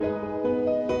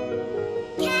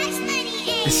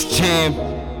It's Jam.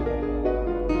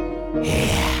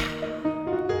 Yeah.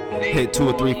 Hit 2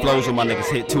 or 3 flows with my niggas.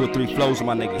 Hit 2 or 3 flows with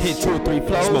my niggas. Hit 2 or 3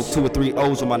 flows. Smoke 2 or 3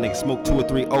 O's with my niggas. Smoke 2 or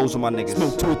 3 O's with my niggas.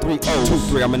 Smoke 2 or 3 O's. 2,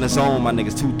 3, I'm in the zone, my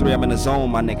niggas. 2, 3, I'm in the zone,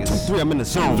 my niggas. 2, 3, I'm in the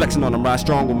zone. Flexing on them, ride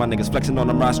strong with my niggas. Flexing on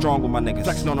them, ride strong with my niggas.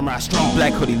 Flexing on them, ride strong.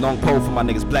 Black hoodie, long pole for my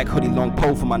niggas. Black hoodie, long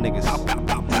pole for my niggas.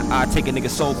 I take a nigga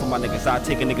soul for my niggas. I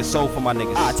take a nigga soul for my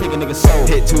niggas. I take a nigga soul.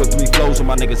 Hit 2 or 3 flows with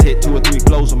my niggas. Hit 2 or 3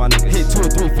 flows with my niggas. Hit 2 or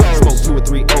 3 flows. Smoke 2 or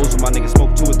 3 O's with my niggas.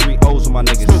 Smoke 2 or 3 O's with my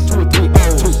niggas. Smoke 2 or 3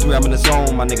 O's. 2, 3, I'm in the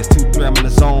zone, my niggas. 2, 3, I'm in the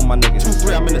zone, my niggas. 2,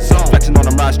 3, I'm in the zone. Flexing on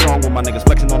them, ride strong with my niggas.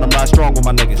 Flexing on them, ride strong with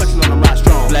my niggas. Flexing on them, ride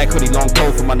strong. Black hoodie, long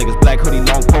pole for my niggas. Black hoodie,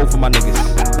 long pole for my niggas.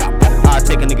 I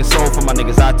take a nigga soul for my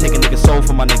niggas. I take a nigga soul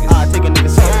for my niggas. I take a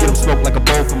nigga soul. Get him smoke like a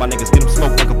bowl for my niggas. Get him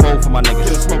smoke like a bowl for my niggas.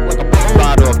 Get him smoke like a bowl.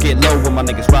 Ride off, get low with my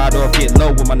niggas. Ride off, get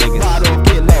low with my niggas. Ride off,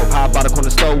 get low. High by the corner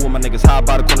stove with my niggas. High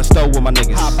by the corner stove with my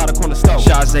niggas. High by the corner stove.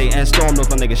 Shazay and Storm knows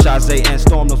my niggas. Shazay and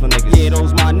Storm knows my niggas. Yeah,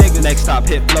 those my niggas. Next stop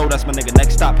hit flow, that's my nigga.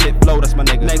 Next stop hit flow, that's my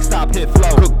nigga. Next stop hit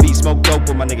flow. Cook beat, smoke dope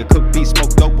with my nigga. Cook beat,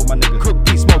 smoke dope with my nigga. Cook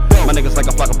beat, smoke dope. My niggas like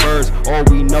a flock of birds. All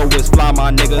we know is fly,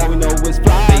 my nigga. All we know is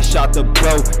fly. They shot the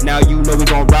bro. Now you know we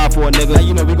gon' ride for a nigga. Now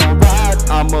you know we gon' ride.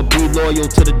 I'ma be loyal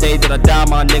to the day that I die,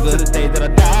 my nigga. To the day that I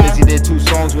die. Busy did 2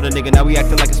 songs with a nigga. Now we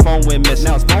acting like his phone went missing.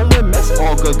 Now his phone went missing.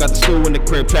 All good, got the stool in the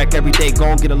crib. Track every day,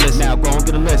 gon' get a list. Now gon'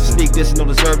 get a list. Sneak this, no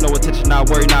deserve no attention. Not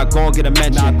worry, not gon' get a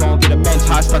mention. Not gon' get a mention.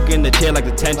 High stuck in the chair like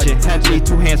the tension. Need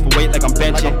 2 hands for weight like I'm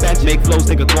benching. Make flows,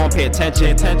 nigga, gon' pay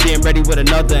attention. Getting ready with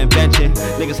another invention.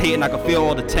 Niggas hating, I can feel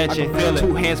all the tension.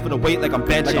 2 hands for the weight like I'm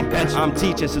benching. I'm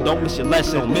teaching, so don't miss your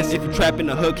lesson. If you trap in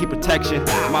the hood, keep protection.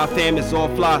 My fam is all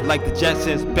fly like the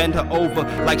Jetsons. Bend her over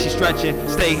like she stretching.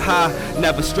 Stay high,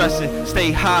 never stressing.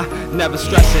 Stay high, never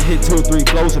stressing. Hit 2 or 3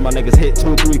 flows with my niggas. Hit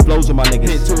 2 or 3 flows with my niggas.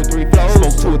 Hit 2 or 3 flows.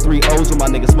 Smoke 2 or 3 O's with my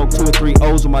niggas. Smoke 2 or 3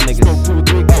 O's with my niggas. Smoke 2 or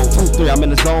 3 O's. 2, 3, I'm in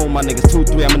the zone, my niggas. 2,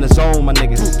 3, I'm in the zone, my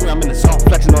niggas. 2, 3, I'm in the zone.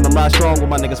 Flexing on them, ride strong with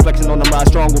my niggas. Flexing on them, ride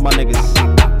strong with my niggas.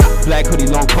 Black hoodie,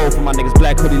 long pole for my niggas.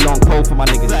 Black hoodie, long pole for my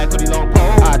niggas. Black hoodie, long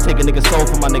pole. I take a nigga soul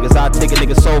for my niggas. I take a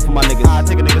nigga soul for my niggas. I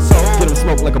take a nigga soul. Get him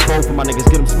smoke like a bowl for my niggas.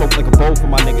 Get him smoke like a bowl for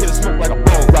my niggas. Get him smoke like a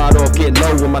bowl. Ride off, get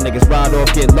low with my niggas. Ride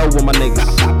off, get low with my niggas.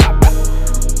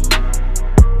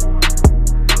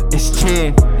 It's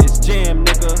Jam. It's Jam,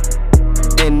 nigga.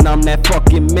 And I'm that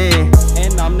fucking man.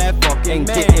 And I'm that fucking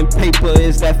man. Getting paper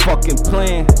is that fucking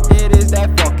plan. It is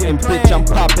that fucking plan. Bitch, I'm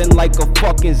popping like a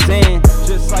fucking Zan.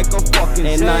 Just like a fucking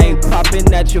Zan. And I ain't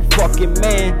popping at your fucking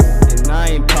man. And I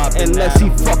ain't popping unless he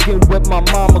fucking with my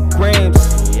mama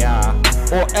grams. Yeah.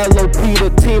 Or LOP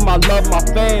the team, I love my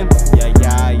fam. Yeah,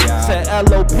 yeah, yeah. Said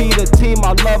LOP the team,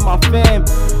 I love my fam.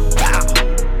 Bow.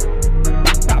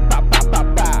 Bow, bow, bow, bow,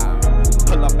 bow.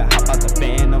 Pull up and hop out the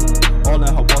Phantom. All in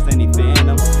her walls, any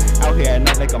Phantom. Out here at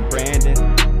night like I'm Brandon.